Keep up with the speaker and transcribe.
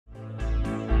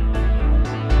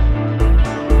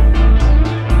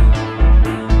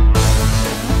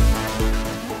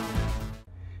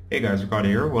Hey guys, Ricardo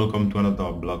here. Welcome to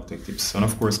another Blog Tech Tips. And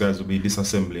of course guys, we'll be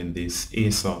disassembling this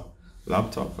Acer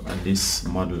laptop, and this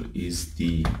model is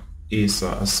the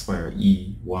Acer Aspire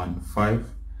E15.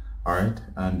 Alright,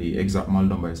 and the exact model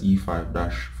number is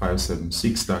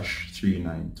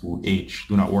E5-576-392H.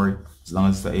 Do not worry, as long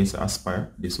as it's the Acer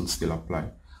Aspire, this will still apply.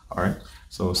 Alright,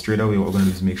 so straight away what we're going to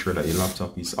do is make sure that your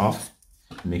laptop is off.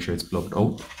 Make sure it's plugged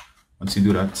out. Once you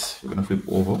do that, you're going to flip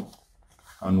over.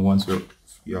 And once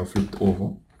you are flipped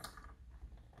over,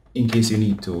 in case you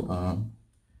need to,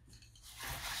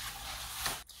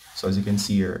 so as you can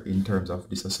see here, in terms of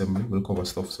disassembly, we'll cover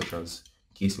stuff such as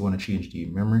in case you want to change the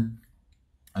memory,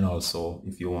 and also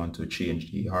if you want to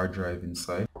change the hard drive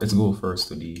inside. Let's go first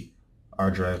to the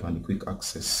hard drive and the quick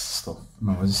access stuff.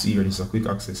 Now as you see here, this is a quick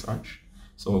access hatch.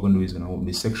 So what we're going to do is going to open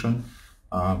this section.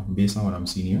 Based on what I'm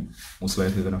seeing here, most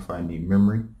likely going to find the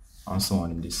memory and so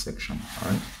on in this section.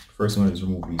 Alright, first one is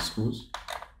remove these screws.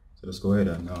 So let's go ahead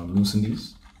and loosen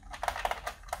these.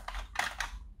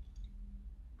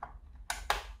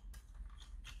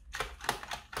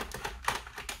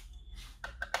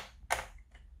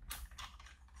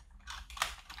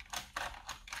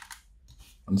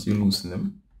 Once you loosen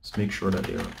them, just make sure that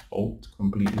they are out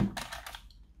completely,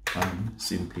 and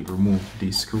simply remove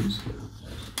these screws.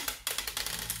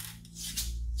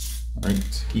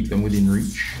 Alright, keep them within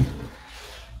reach.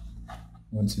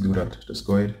 Once you do that, just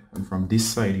go ahead and from this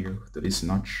side here to this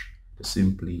notch, just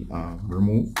simply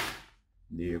remove.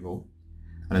 There you go.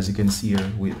 And as you can see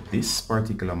here, with this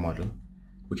particular model,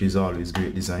 which is always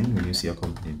great design when you see a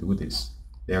company do this,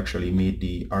 they actually made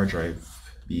the hard drive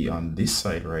be on this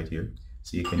side right here,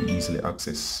 so you can easily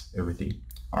access everything.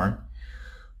 Alright,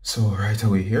 so right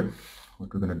away here,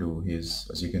 what we're gonna do is,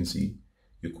 as you can see,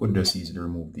 you could just easily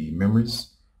remove the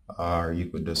memories, or you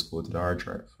could just go to the hard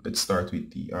drive. Let's start with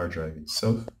the hard drive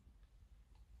itself.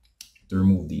 To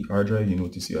remove the hard drive, you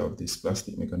notice you have this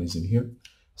plastic mechanism here.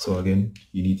 So again,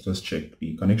 you need to just check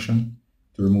the connection.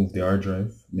 To remove the hard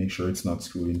drive, make sure it's not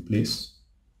screwed in place.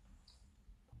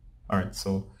 Alright,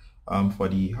 so for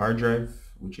the hard drive,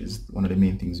 which is one of the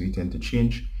main things we tend to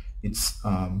change, it's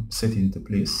set into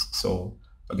place. So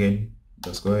again,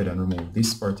 just go ahead and remove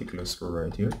this particular screw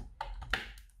right here.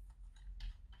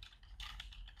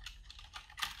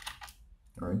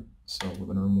 Alright, so we're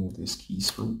going to remove this key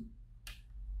screw.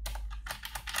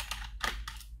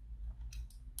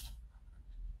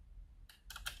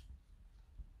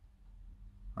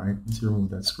 Alright, once you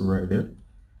remove that screw right there,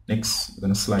 next we're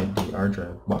going to slide the hard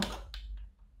drive back.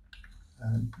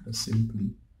 And just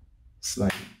simply slide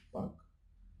it back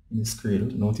in this cradle.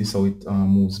 Notice how it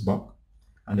moves back,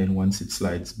 and then once it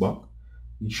slides back,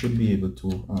 you should be able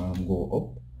to go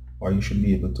up, or you should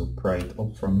be able to pry it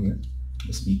up from here.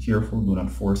 Just be careful, do not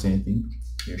force anything.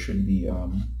 There should be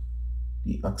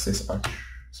the access hatch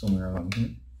somewhere along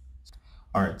here.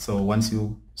 Alright, so once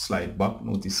you slide back,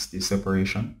 notice the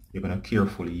separation. You're going to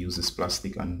carefully use this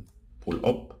plastic and pull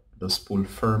up. Just pull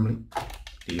firmly.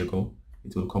 There you go.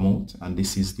 It will come out, and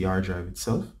this is the hard drive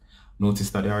itself.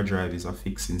 Notice that the hard drive is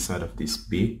affixed inside of this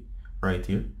bay right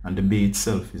here, and the bay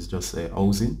itself is just a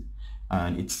housing,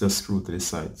 and it's just screwed to the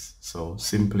sides. So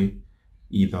simply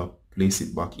either place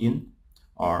it back in,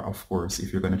 or of course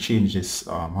if you're going to change this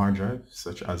hard drive,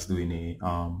 such as doing a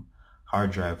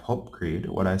hard drive upgrade,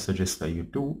 what I suggest that you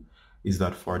do is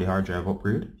that for the hard drive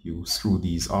upgrade, you screw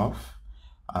these off,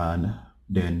 and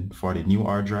then for the new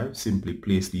hard drive, simply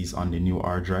place these on the new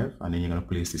hard drive, and then you're going to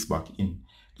place this back in.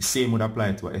 The same would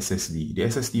apply to a SSD. The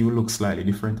SSD will look slightly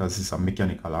different as it's a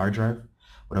mechanical hard drive,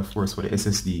 but of course for the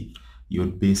SSD, you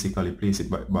would basically place it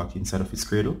back inside of its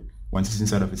cradle. Once it's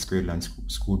inside of its cradle and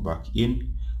screwed back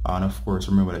in, and of course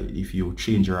remember that if you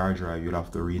change your hard drive, you'll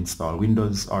have to reinstall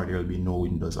Windows, or there will be no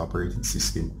Windows operating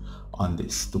system on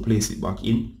this. To place it back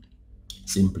in,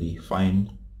 simply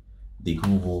find the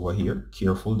groove over here.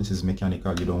 Careful, this is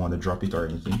mechanical, you don't want to drop it or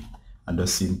anything, and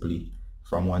just simply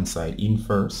from one side in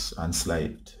first and slide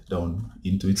it down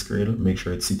into its cradle. Make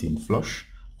sure it's sitting flush.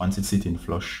 Once it's sitting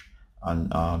flush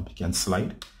and you can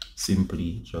slide,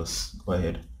 simply just go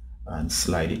ahead and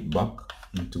slide it back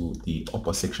into the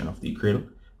upper section of the cradle.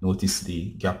 Notice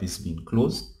the gap is being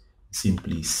closed.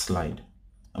 Simply slide,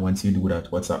 and once you do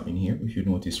that, what's happening here, if you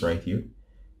notice right here,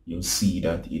 you'll see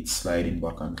that it's sliding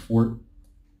back and forth.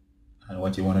 And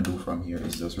what you want to do from here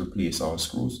is just replace all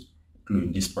screws,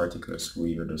 including this particular screw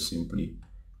here. Just simply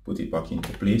put it back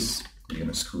into place. You're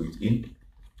going to screw it in.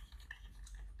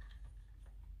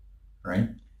 Right?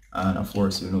 And of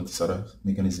course, you'll notice other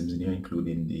mechanisms in here,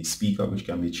 including the speaker, which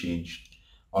can be changed.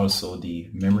 Also the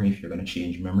memory, if you're going to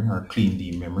change memory or clean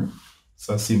the memory. It's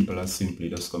as simple as simply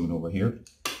just coming over here,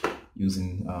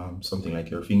 using something like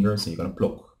your fingers, and you're going to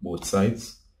pluck both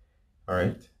sides.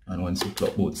 Alright, and once you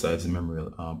plug both sides, the memory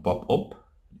will pop up.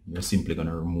 You're simply going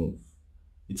to remove.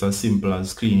 It's as simple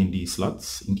as cleaning these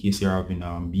slots. In case you're having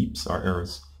beeps or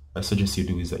errors, I suggest you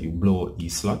do is that you blow out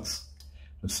these slots.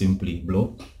 Just simply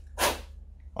blow.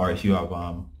 Or if you have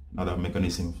another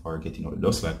mechanism for getting out the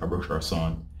dust like a brush or so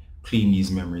on, clean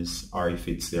these memories. Or if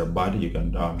it's their body, you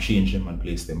can change them and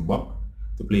place them back.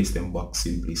 To place them back,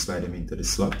 simply slide them into the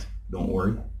slot. Don't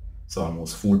worry, it's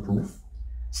almost foolproof.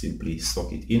 Simply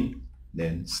suck it in,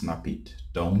 then snap it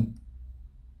down.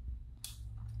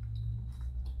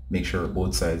 Make sure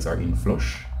both sides are in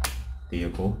flush. There you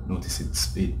go.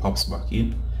 Notice it pops back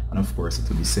in, and of course it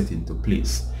will be set into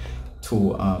place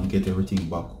to get everything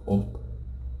back up.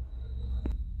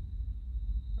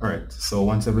 Alright, so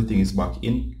once everything is back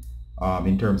in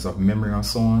terms of memory and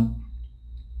so on,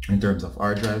 in terms of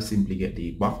hard drive, simply get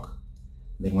the back.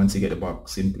 Then once you get the back,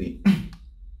 simply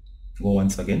go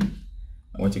once again.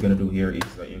 And what you're going to do here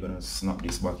is that you're going to snap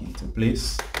this back into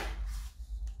place.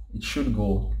 It should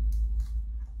go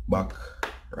back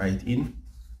right in.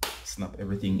 Snap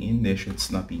everything in. They should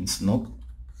snap in snug.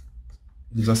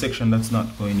 There's a section that's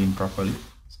not going in properly,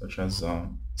 such as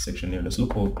section there. Just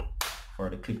look out for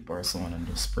the clip or so on and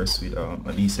just press with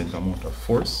a decent amount of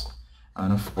force.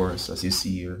 And of course, as you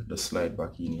see here, just slide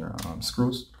back in your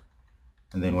screws.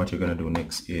 And then what you're going to do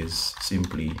next is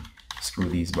simply screw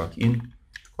these back in.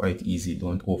 Quite easy,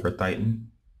 don't over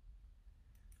tighten.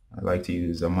 I like to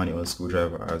use a manual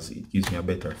screwdriver as it gives me a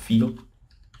better feel.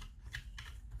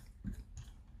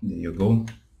 There you go,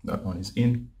 that one is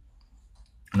in.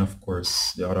 And of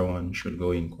course the other one should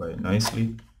go in quite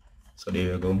nicely. So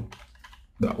there you go,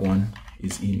 that one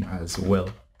is in as well.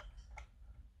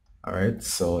 Alright,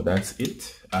 so that's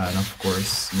it. And of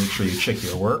course, make sure you check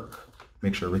your work.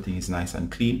 Make sure everything is nice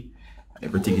and clean.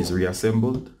 Everything is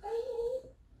reassembled.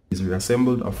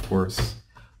 Of course,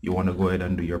 you want to go ahead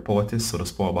and do your power test. So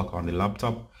just power back on the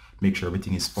laptop. Make sure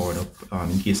everything is powered up.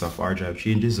 In case of hard drive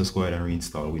changes, just go ahead and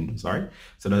reinstall Windows. Alright,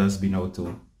 so that has been how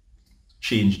to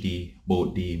change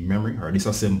both the memory, or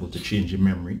disassemble to change the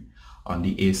memory on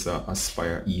the Acer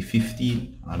Aspire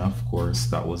E15. And of course,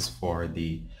 that was for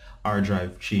the hard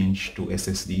drive change to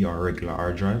SSD or regular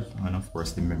hard drive, and of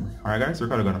course the memory. Alright guys,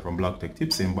 Ricardo Gunner from Blog Tech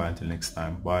Tips, saying bye until next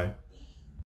time. Bye.